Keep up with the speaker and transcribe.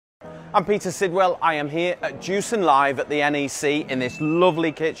I'm Peter Sidwell. I am here at Jewson Live at the NEC in this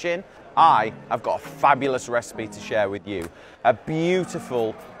lovely kitchen. I have got a fabulous recipe to share with you. A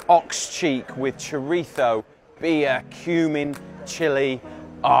beautiful ox cheek with chorizo, beer, cumin, chili.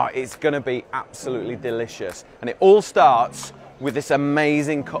 Oh, it's going to be absolutely delicious. And it all starts with this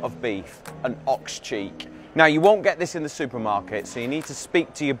amazing cut of beef, an ox cheek. Now, you won't get this in the supermarket, so you need to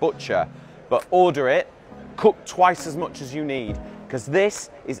speak to your butcher, but order it, cook twice as much as you need, because this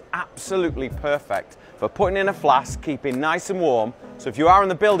is absolutely perfect for putting in a flask, keeping nice and warm. So if you are on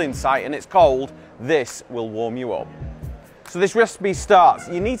the building site and it's cold, this will warm you up. So this recipe starts,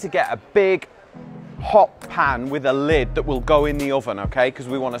 you need to get a big hot pan with a lid that will go in the oven, okay? Because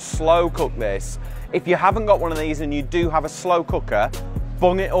we want to slow cook this. If you haven't got one of these and you do have a slow cooker,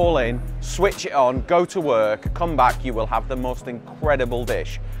 bung it all in, switch it on, go to work, come back, you will have the most incredible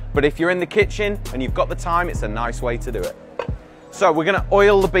dish. But if you're in the kitchen and you've got the time, it's a nice way to do it. So we're going to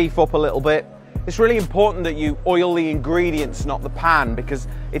oil the beef up a little bit. It's really important that you oil the ingredients, not the pan, because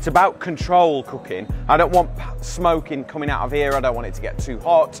it's about control cooking. I don't want smoking coming out of here. I don't want it to get too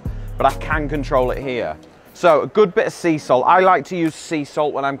hot, but I can control it here. So a good bit of sea salt. I like to use sea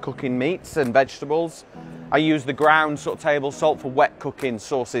salt when I'm cooking meats and vegetables. I use the ground sort of table salt for wet cooking,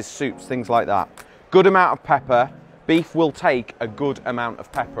 sauces, soups, things like that. Good amount of pepper. Beef will take a good amount of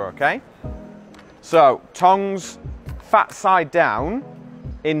pepper, okay? So tongs, fat side down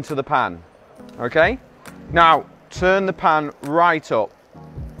into the pan, okay? Now turn the pan right up,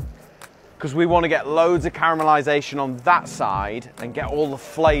 because we want to get loads of caramelization on that side and get all the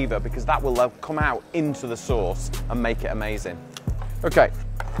flavor, because that will come out into the sauce and make it amazing. Okay,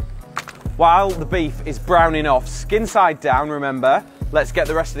 while the beef is browning off, skin side down, remember, let's get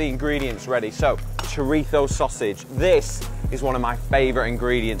the rest of the ingredients ready. So chorizo sausage, this is one of my favorite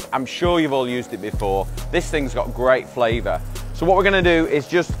ingredients. I'm sure you've all used it before. This thing's got great flavor. So what we're going to do is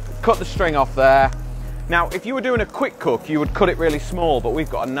just cut the string off there. Now, if you were doing a quick cook, you would cut it really small, but we've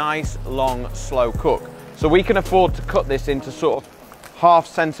got a nice, long, slow cook. So we can afford to cut this into sort of 1/2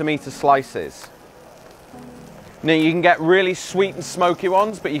 centimeter slices. Now, you can get really sweet and smoky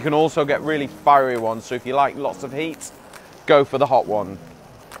ones, but you can also get really fiery ones. So if you like lots of heat, go for the hot one.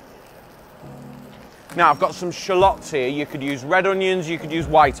 Now, I've got some shallots here. You could use red onions, you could use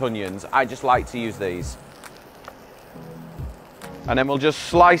white onions. I just like to use these. And then we'll just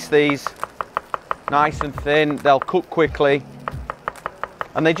slice these nice and thin. They'll cook quickly.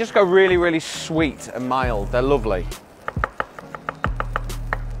 And they just go really, really sweet and mild. They're lovely.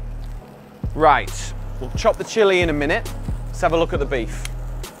 Right, we'll chop the chili in a minute. Let's have a look at the beef.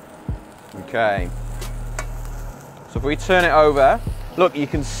 Okay. So if we turn it over, look, you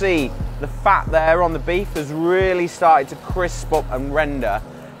can see the fat there on the beef has really started to crisp up and render.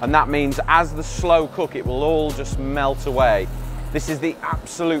 And that means as the slow cook, it will all just melt away. This is the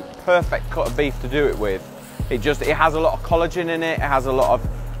absolute perfect cut of beef to do it with. It has a lot of collagen in it, it has a lot of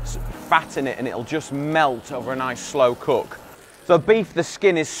fat in it, and it'll just melt over a nice slow cook. So beef, the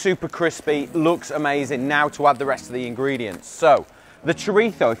skin is super crispy, looks amazing. Now to add the rest of the ingredients. So the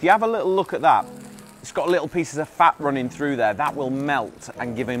chorizo, if you have a little look at that, it's got little pieces of fat running through there. That will melt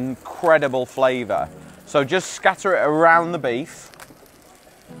and give incredible flavor. So just scatter it around the beef.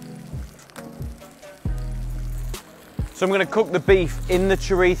 So I'm going to cook the beef in the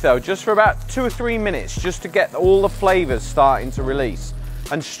chorizo just for about 2 or 3 minutes, just to get all the flavors starting to release.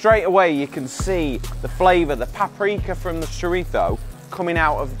 And straight away you can see the flavor, the paprika from the chorizo coming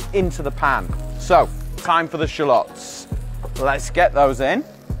out into the pan. So time for the shallots. Let's get those in.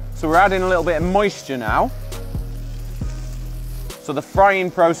 So we're adding a little bit of moisture now. So the frying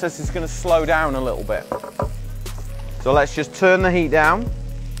process is going to slow down a little bit. So let's just turn the heat down.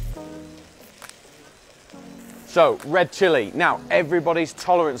 So red chili. Now everybody's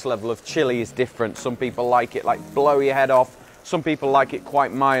tolerance level of chili is different. Some people like it like blow your head off. Some people like it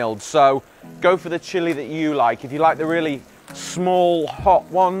quite mild. So go for the chili that you like. If you like the really small hot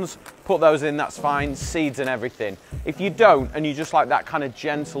ones, put those in, that's fine, seeds and everything. If you don't and you just like that kind of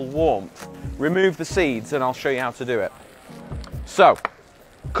gentle warmth, remove the seeds and I'll show you how to do it. So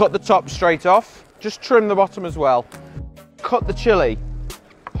cut the top straight off, just trim the bottom as well. Cut the chili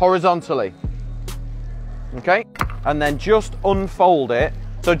horizontally, okay, and then just unfold it.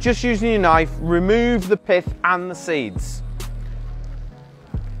 So just using your knife, remove the pith and the seeds,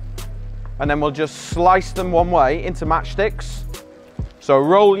 and then we'll just slice them one way into matchsticks. So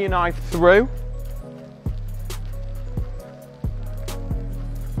roll your knife through.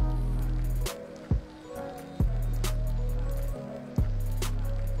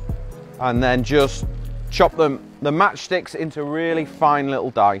 And then just chop the matchsticks into really fine little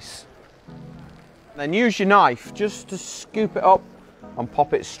dice. Then use your knife just to scoop it up and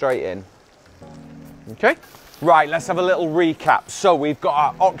pop it straight in. Okay? Right, let's have a little recap. So we've got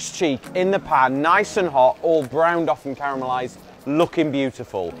our ox cheek in the pan, nice and hot, all browned off and caramelized, looking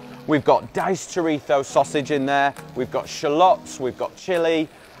beautiful. We've got diced chorizo sausage in there, we've got shallots, we've got chili,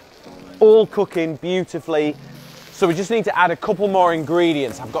 all cooking beautifully. So we just need to add a couple more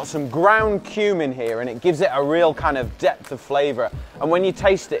ingredients. I've got some ground cumin here and it gives it a real kind of depth of flavor. And when you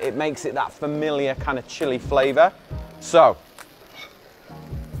taste it, it makes it that familiar kind of chili flavor. So,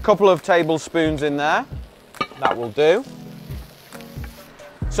 a couple of tablespoons in there, that will do.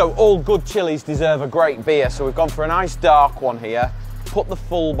 So all good chilies deserve a great beer. So we've gone for a nice dark one here. Put the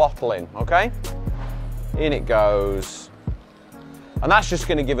full bottle in, okay? In it goes. And that's just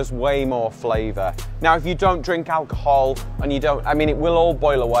gonna give us way more flavor. Now, if you don't drink alcohol and you don't, I mean, it will all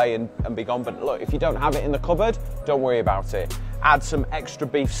boil away and be gone, but look, if you don't have it in the cupboard, don't worry about it. Add some extra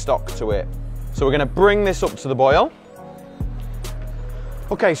beef stock to it. So we're gonna bring this up to the boil.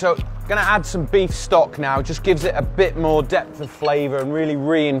 Okay, so gonna add some beef stock now, just gives it a bit more depth of flavor and really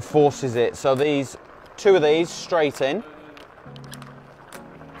reinforces it. So two of these straight in.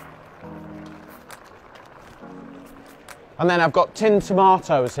 And then I've got tinned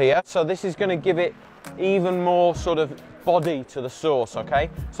tomatoes here. So this is gonna give it even more sort of body to the sauce,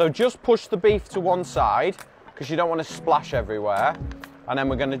 okay? So just push the beef to one side because you don't want to splash everywhere. And then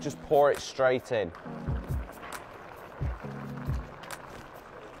we're gonna just pour it straight in.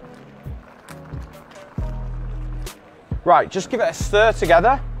 Right, just give it a stir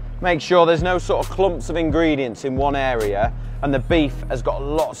together. Make sure there's no sort of clumps of ingredients in one area and the beef has got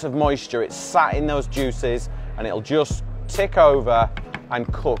lots of moisture. It's sat in those juices and it'll just tick over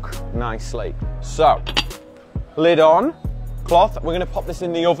and cook nicely. So, lid on, cloth. We're gonna pop this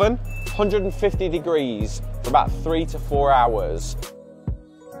in the oven, 150 degrees for about 3 to 4 hours.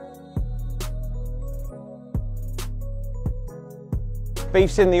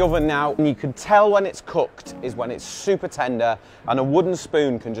 Beef's in the oven now, and you can tell when it's cooked is when it's super tender, and a wooden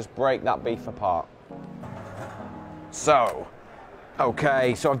spoon can just break that beef apart. So,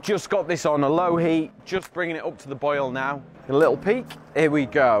 okay, so I've just got this on a low heat, just bringing it up to the boil now. A little peek, here we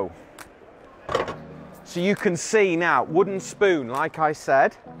go. So you can see now, wooden spoon, like I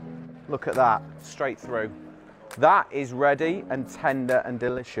said, look at that, straight through. That is ready and tender and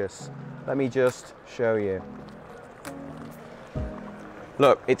delicious. Let me just show you.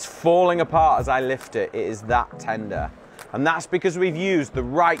 Look, it's falling apart as I lift it. It is that tender. And that's because we've used the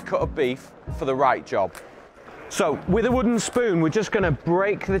right cut of beef for the right job. So with a wooden spoon, we're just gonna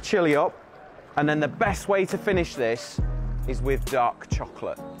break the chili up. And then the best way to finish this is with dark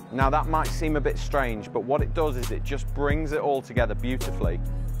chocolate. Now that might seem a bit strange, but what it does is it just brings it all together beautifully.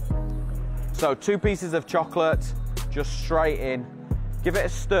 So 2 pieces of chocolate, just straight in. Give it a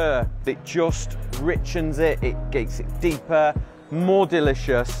stir. It just richens it, it gets it deeper, more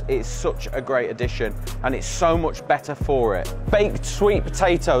delicious. It's such a great addition and it's so much better for it. Baked sweet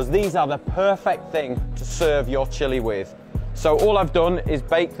potatoes, these are the perfect thing to serve your chili with. So all I've done is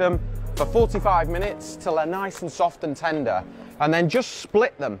bake them for 45 minutes till they're nice and soft and tender, and then just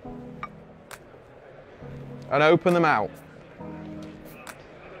split them and open them out.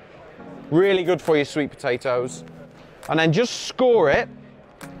 Really good for your sweet potatoes. And then just score it,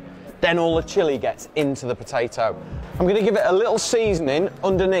 then all the chili gets into the potato. I'm gonna give it a little seasoning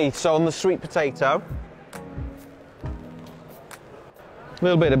underneath, so on the sweet potato. A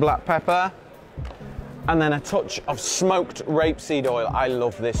little bit of black pepper, and then a touch of smoked rapeseed oil. I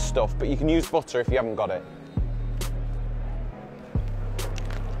love this stuff, but you can use butter if you haven't got it.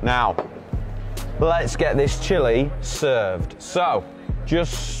 Now, let's get this chili served. So,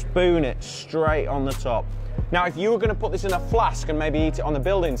 just spoon it straight on the top. Now, if you were gonna put this in a flask and maybe eat it on the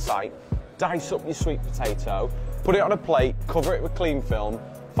building site, dice up your sweet potato, put it on a plate, cover it with cling film,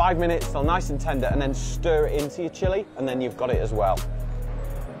 5 minutes till nice and tender, and then stir it into your chili, and then you've got it as well.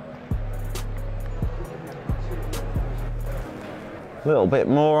 A little bit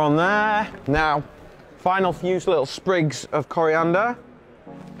more on there. Now, final few little sprigs of coriander.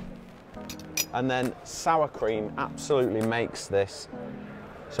 And then sour cream absolutely makes this.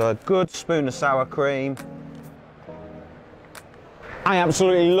 So a good spoon of sour cream. I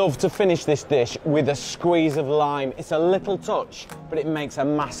absolutely love to finish this dish with a squeeze of lime. It's a little touch, but it makes a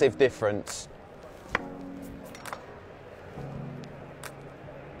massive difference.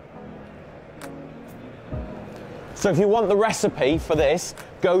 So if you want the recipe for this,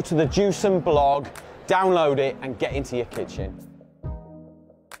 go to the Jewson blog, download it and get into your kitchen.